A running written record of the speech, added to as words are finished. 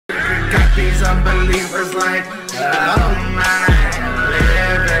these unbelievers like, oh my,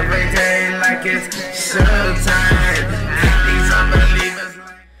 live every day like it's showtime. These unbelievers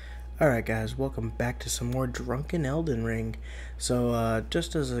like. Alright guys, welcome back to some more Drunken Elden Ring. So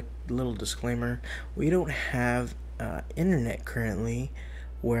just as a little disclaimer, we don't have internet currently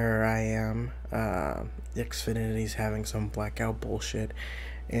where I am. Xfinity's having some blackout bullshit,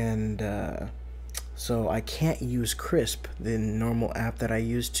 and so I can't use Crisp, the normal app that I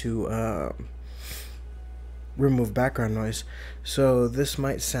use to remove background noise. So this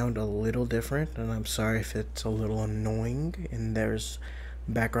might sound a little different, and I'm sorry if it's a little annoying and there's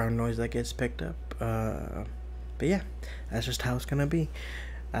background noise that gets picked up, but yeah, that's just how it's gonna be.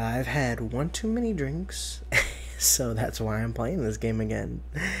 I've had one too many drinks, so that's why I'm playing this game again.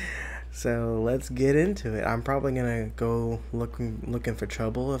 So let's get into it. I'm probably gonna go looking for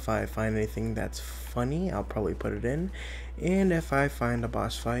trouble. If I find anything that's funny, I'll probably put it in, and if I find a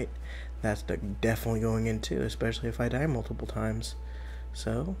boss fight, that's definitely going in too, especially if I die multiple times.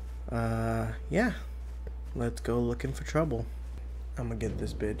 So yeah, let's go looking for trouble. I'm gonna get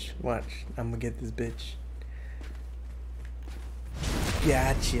this bitch. Watch. I'm gonna get this bitch.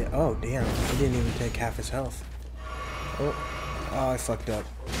 Gotcha. Oh, damn. He didn't even take half his health. Oh, I fucked up.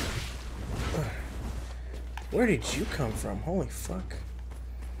 Where did you come from? Holy fuck.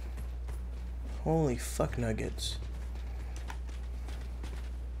 Holy fuck nuggets.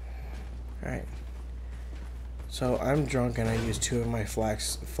 Alright. So, I'm drunk and I used 2 of my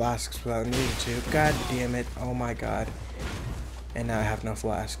flasks without needing to. God damn it. Oh my god. And now I have no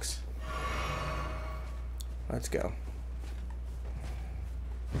flasks. Let's go.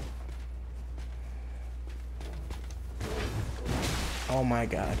 Oh my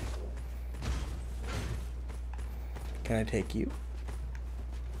god. Can I take you?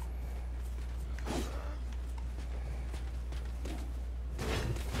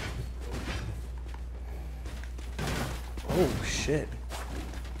 Oh shit.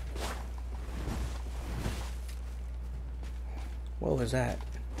 What was that?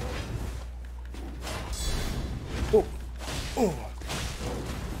 Oh! Oh!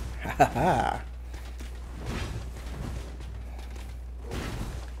 Ha ha ha!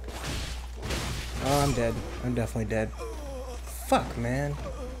 Oh, I'm dead. I'm definitely dead. Fuck, man.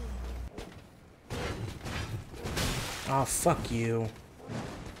 Oh, fuck you.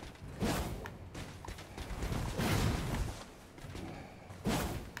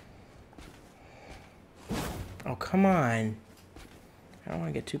 Oh, come on. I don't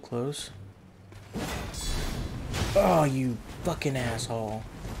want to get too close. Oh, you fucking asshole.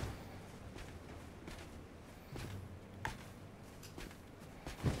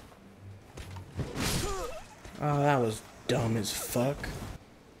 Oh, that was dumb as fuck.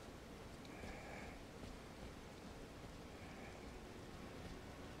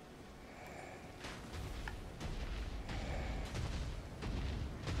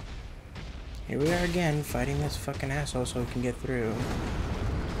 Here we are again, fighting this fucking asshole so we can get through.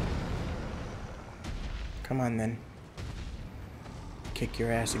 Come on then. Kick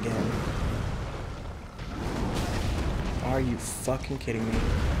your ass again. Are you fucking kidding me?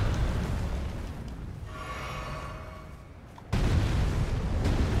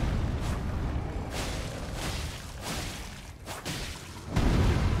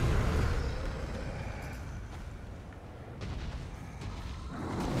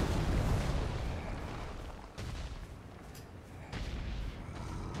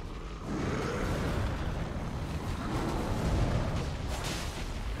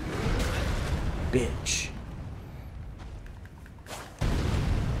 Bitch.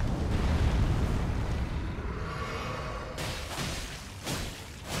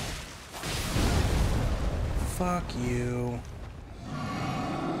 Fuck you.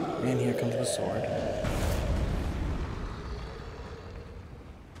 And here comes the sword.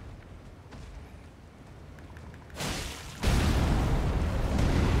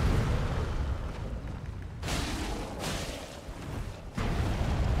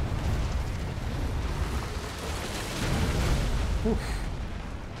 Oof.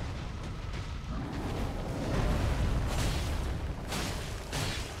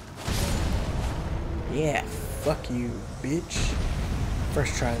 Yeah, fuck you, bitch.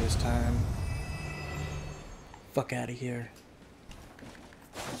 First try this time. Fuck out of here.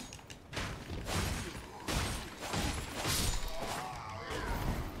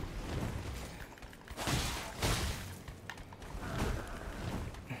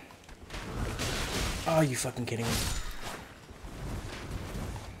 Oh, you fucking kidding me?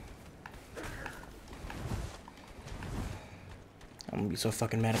 I'm gonna be so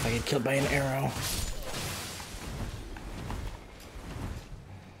fucking mad if I get killed by an arrow.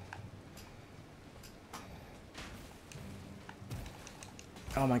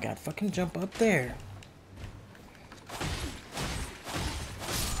 Oh my god, fucking jump up there.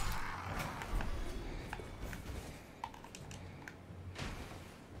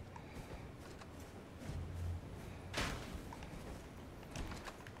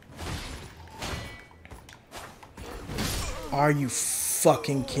 Are you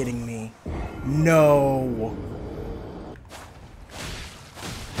fucking kidding me? No.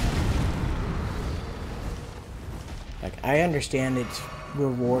 Like, I understand it's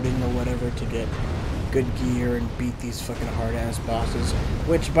rewarding or whatever to get good gear and beat these fucking hard-ass bosses.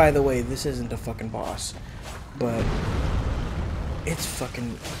 Which, by the way, this isn't a fucking boss. But it's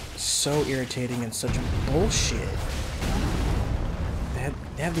fucking so irritating and such bullshit.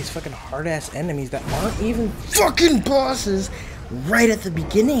 They have these fucking hard-ass enemies that aren't even fucking bosses right at the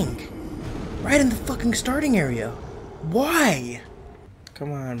beginning. Right in the fucking starting area. Why?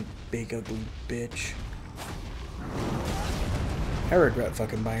 Come on, big ugly bitch. I regret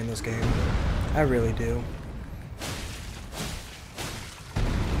fucking buying this game. I really do.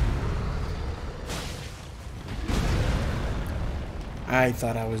 I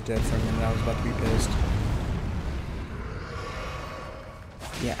thought I was dead for a minute. I was about to be pissed.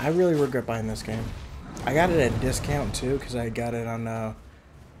 Yeah, I really regret buying this game. I got it at a discount too, because I got it on,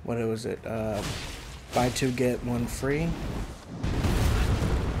 what was it? Buy two, get one free.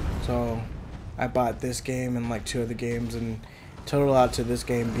 So, I bought this game and like two other games, and total out to this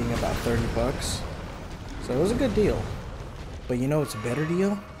game being about 30 bucks. So it was a good deal. But you know what's a better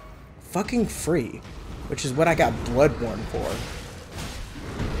deal? Fucking free. Which is what I got Bloodborne for.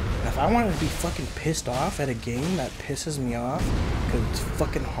 And if I wanted to be fucking pissed off at a game that pisses me off because it's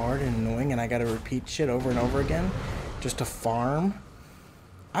fucking hard and annoying and I gotta repeat shit over and over again just to farm,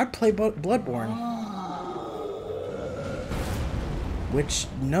 I'd play Bloodborne. Which,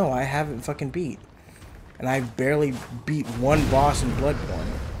 no, I haven't fucking beat. And I barely beat one boss in Bloodborne.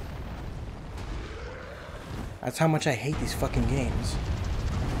 That's how much I hate these fucking games.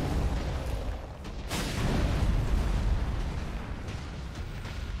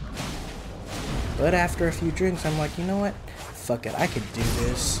 But after a few drinks, I'm like, you know what? Fuck it, I could do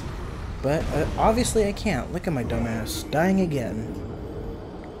this. But obviously I can't. Look at my dumbass. Dying again.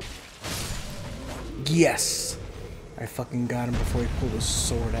 Yes! I fucking got him before he pulled his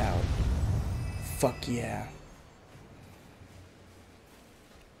sword out. Fuck yeah.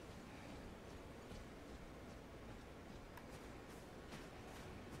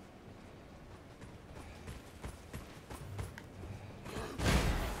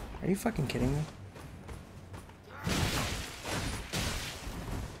 Are you fucking kidding me?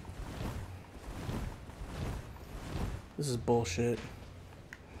 This is bullshit.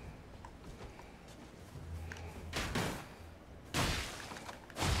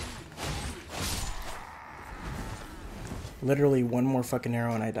 Literally one more fucking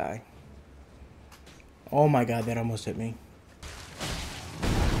arrow and I die. Oh my god, that almost hit me.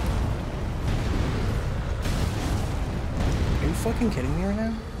 Are you fucking kidding me right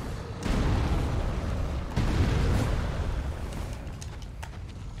now?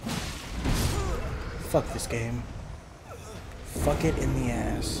 Fuck this game. Fuck it in the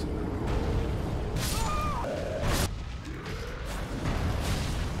ass.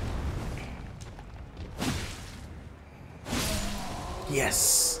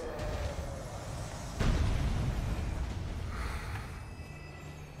 Yes.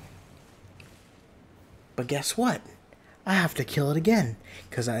 But guess what? I have to kill it again.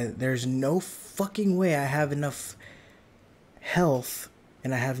 Because there's no fucking way I have enough health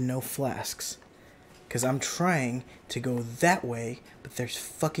and I have no flasks. Because I'm trying to go that way, but there's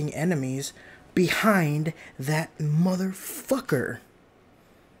fucking enemies behind that motherfucker.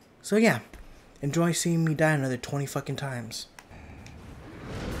 So yeah, enjoy seeing me die another 20 fucking times.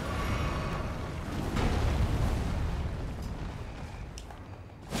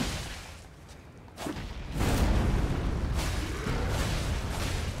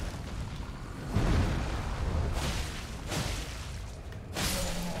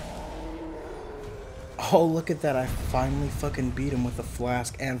 Oh, look at that. I finally fucking beat him with a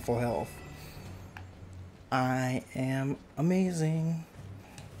flask and full health. I am amazing.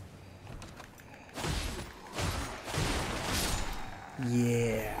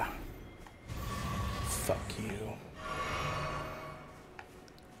 Yeah. Fuck you.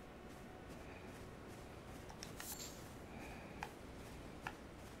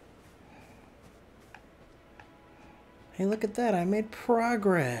 Hey, look at that. I made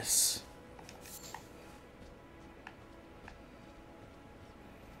progress.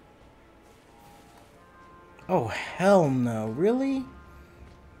 Oh, hell no. Really?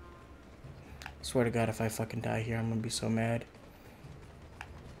 I swear to God, if I fucking die here, I'm gonna be so mad.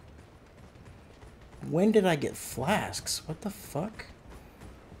 When did I get flasks? What the fuck?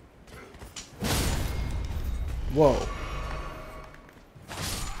 Whoa.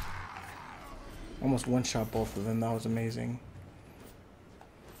 Almost one-shot both of them. That was amazing.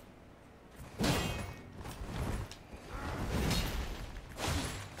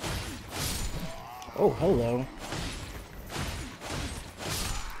 Oh, hello.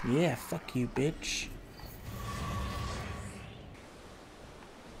 Yeah, fuck you, bitch.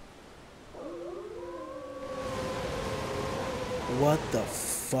 What the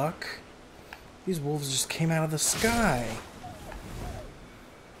fuck? These wolves just came out of the sky.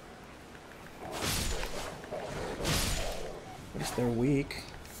 At least they're weak.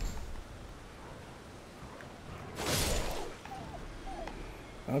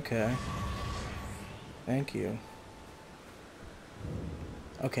 Okay. Thank you.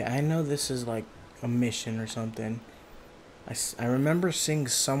 Okay, I know this is like a mission or something. I remember seeing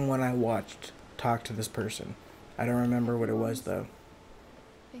someone I watched talk to this person. I don't remember what it was though.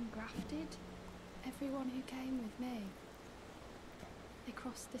 Been grafted? Everyone who came with me. They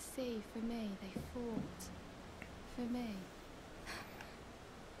crossed the sea for me. They fought for me.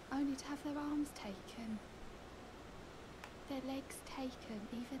 Only to have their arms taken. Their legs taken.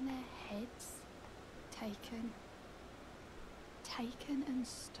 Even their heads taken. Taken and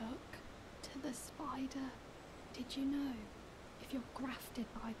stuck to the spider. Did you know? If you're grafted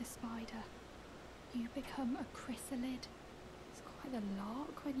by the spider, you become a chrysalid. It's quite a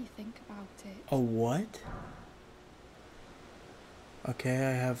lark when you think about it. A what? Okay,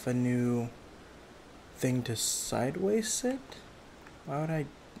 I have a new thing to sideways sit? Why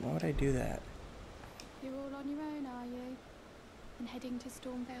would I do that? You're all on your own, are you? And heading to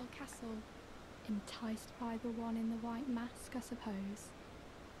Stormvale Castle? Enticed by the one in the white mask, I suppose.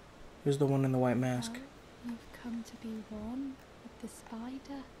 Who's the one in the white mask? Well, you've come to be one with the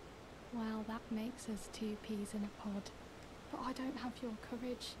spider. Well, that makes us two peas in a pod. But I don't have your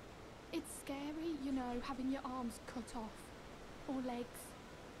courage. It's scary, you know, having your arms cut off. Or legs.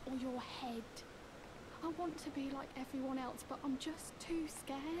 Or your head. I want to be like everyone else, but I'm just too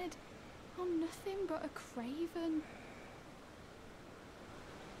scared. I'm nothing but a craven.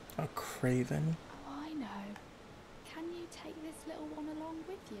 A craven? Oh, I know. Can you take this little one along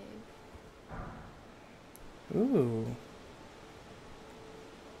with you? Ooh.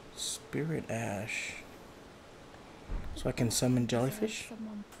 Spirit ash. So I can summon jellyfish?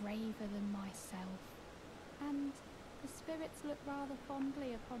 Someone braver than myself. And the spirits look rather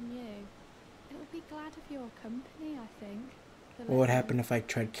fondly upon you. It'll be glad of your company, I think. What would happen if I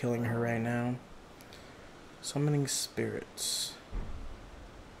tried killing her right now? Summoning spirits.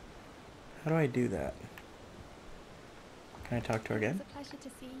 How do I do that? Can I talk to her again? It's a pleasure to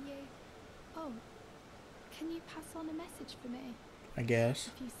see you. Oh, can you pass on a message for me? I guess.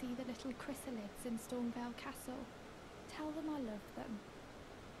 If you see the little chrysalids in Stormvale Castle, tell them I love them.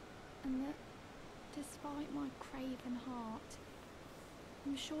 And that, despite my craven heart,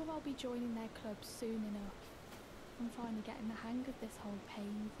 I'm sure I'll be joining their club soon enough. I'm finally getting the hang of this whole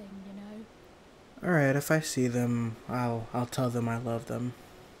pain thing, you know? Alright, if I see them, I'll tell them I love them.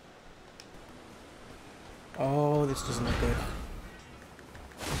 Oh, this doesn't look good.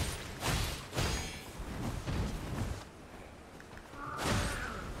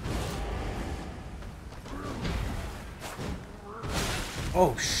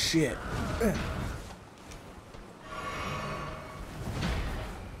 Oh shit.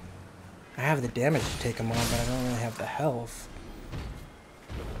 I have the damage to take him on, but I don't really have the health.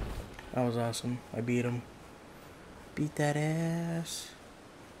 That was awesome. I beat him. Beat that ass.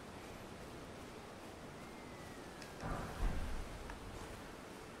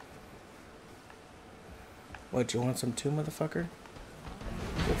 What, you want some too, motherfucker?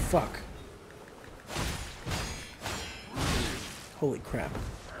 Oh, fuck. Holy crap.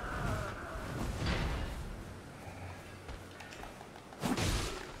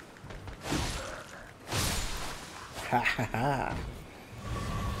 Ha ha ha.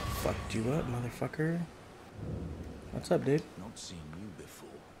 Fucked you up, motherfucker. What's up, dude? Not seen you before.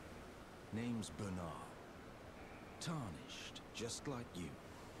 Name's Bernard. Tarnished, just like you.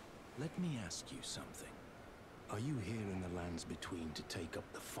 Let me ask you something. Are you here in the lands between to take up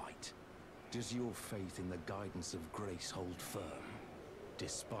the fight? Does your faith in the guidance of grace hold firm,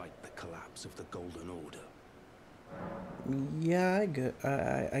 despite the collapse of the Golden Order? Yeah,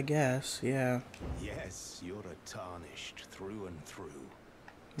 I guess, yeah. Yes, you're a Tarnished through and through.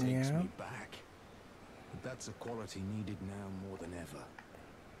 Takes me back. But that's a quality needed now more than ever.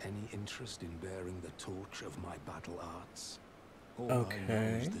 Any interest in bearing the torch of my battle arts? All I know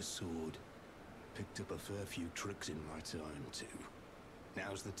is the sword. Picked up a fair few tricks in my time too.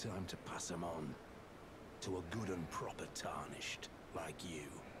 Now's the time to pass them on. to a good and proper tarnished like you.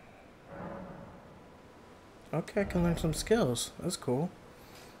 Okay, I can learn some skills. That's cool.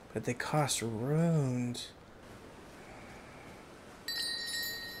 But they cost runes.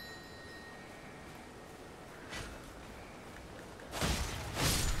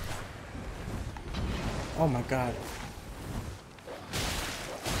 Oh my god.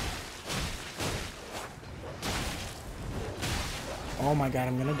 Oh my god,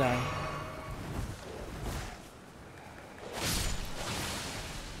 I'm gonna die.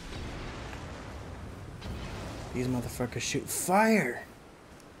 These motherfuckers shoot fire.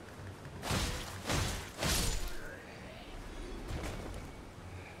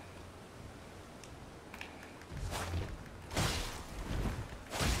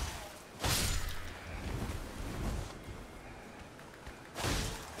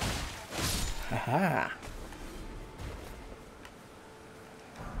 Haha.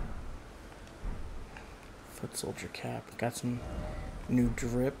 Foot soldier cap. Got some new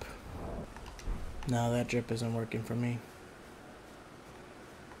drip. No, that drip isn't working for me.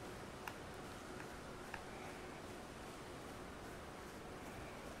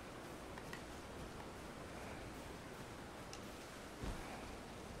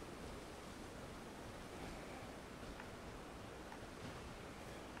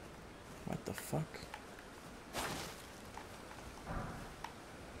 What the fuck?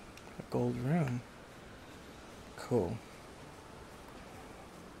 A gold rune. Cool.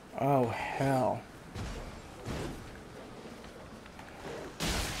 Oh, hell.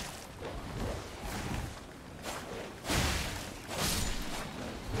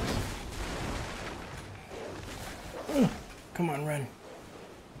 Come on, run.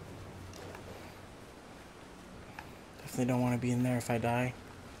 Definitely don't want to be in there if I die.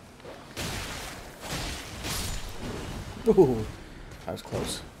 Ooh, that was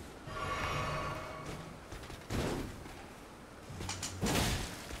close.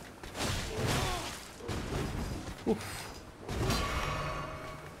 Oof.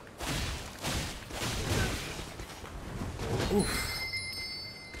 Oof.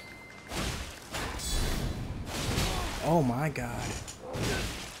 Oh my god.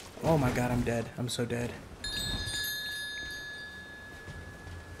 Oh my god, I'm dead. I'm so dead.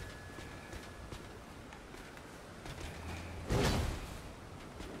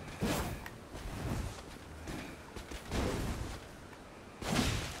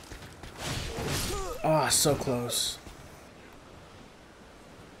 Ah, oh, so close.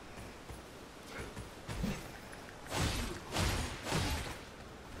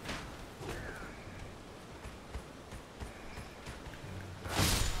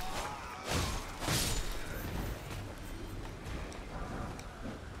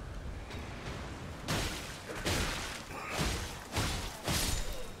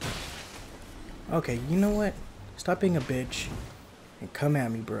 Okay, you know what? Stop being a bitch and come at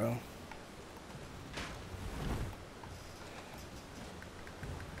me, bro.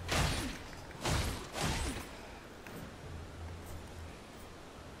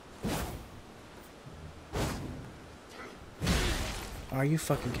 Are you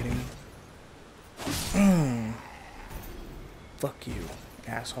fucking kidding me? Fuck you,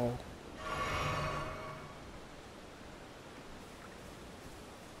 asshole.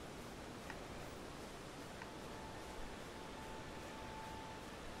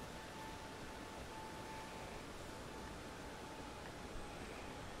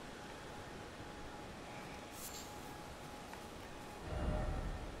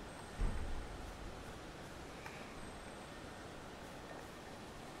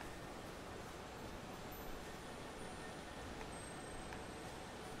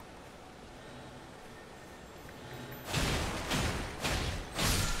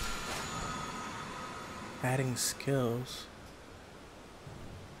 Adding skills.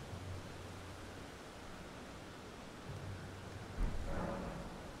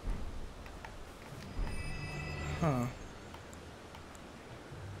 Huh.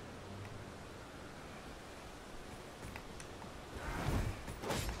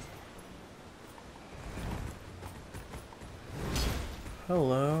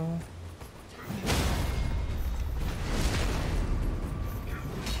 Hello.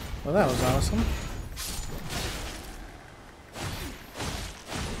 Well, that was awesome.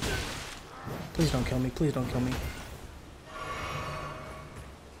 Please don't kill me. Please don't kill me.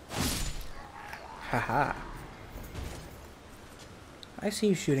 Haha. I see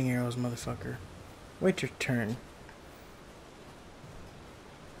you shooting arrows, motherfucker. Wait your turn.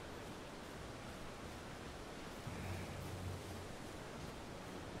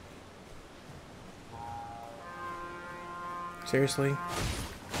 Seriously?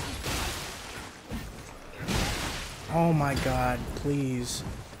 Oh my god, please.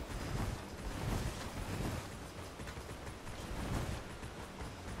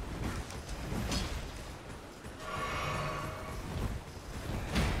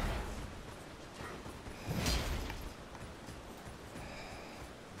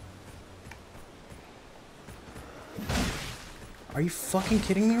 Are you fucking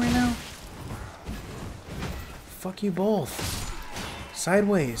kidding me right now? Fuck you both.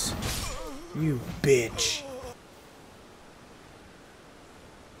 Sideways. You bitch.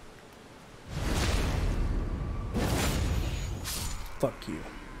 Fuck you.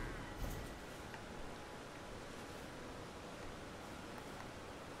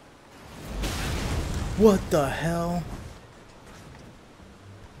 What the hell?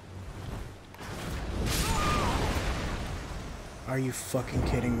 Are you fucking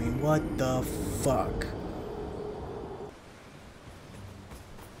kidding me? What the fuck?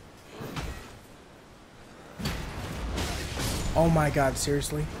 Oh my god,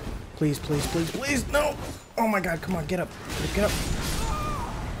 seriously? Please, please, please, please, no! Oh my god, come on, get up. Get up.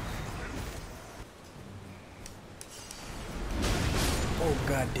 Oh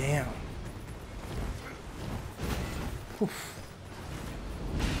god damn. Oof.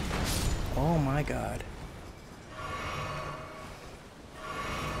 Oh my god.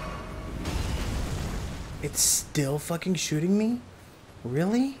 It's still fucking shooting me?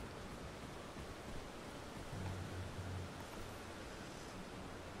 Really?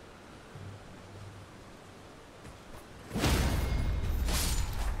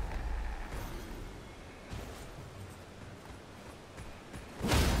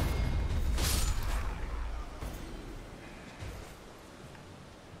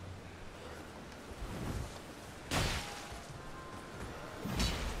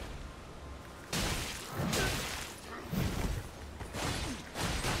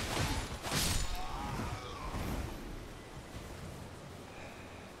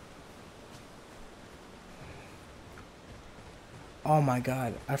 Oh my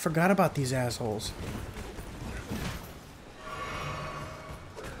god, I forgot about these assholes.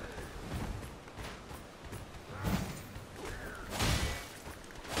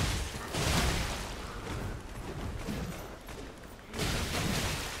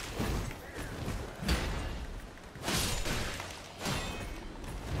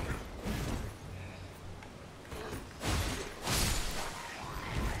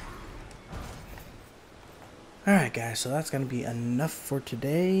 Alright guys, so that's going to be enough for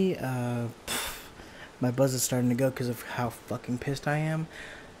today. My buzz is starting to go because of how fucking pissed I am.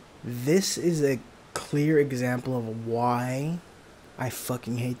 This is a clear example of why I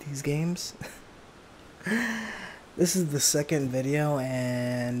fucking hate these games. This is the second video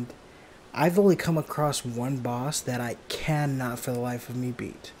and I've only come across one boss that I cannot for the life of me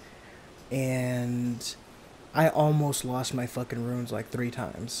beat. And I almost lost my fucking runes like 3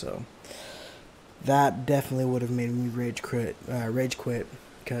 times, so that definitely would have made me rage quit,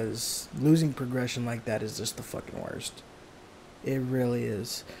 because losing progression like that is just the fucking worst. It really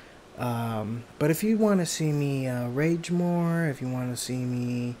is. But if you want to see me rage more, if you want to see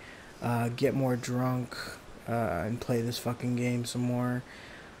me get more drunk and play this fucking game some more,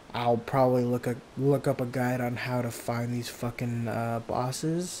 I'll probably look up a guide on how to find these fucking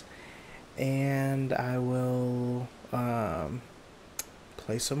bosses, and I will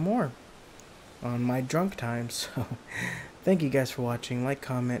play some more on my drunk time. So thank you guys for watching. Like,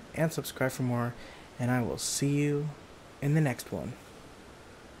 comment, and subscribe for more, and I will see you in the next one.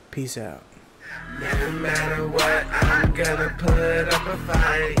 Peace out. No matter what, I'm gonna put up a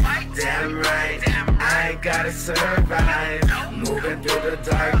fight. Damn right, I gotta survive. Moving through the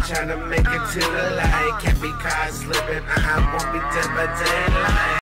dark, trying to make it to the light. Can't be caught slipping, I won't be dead by daylight.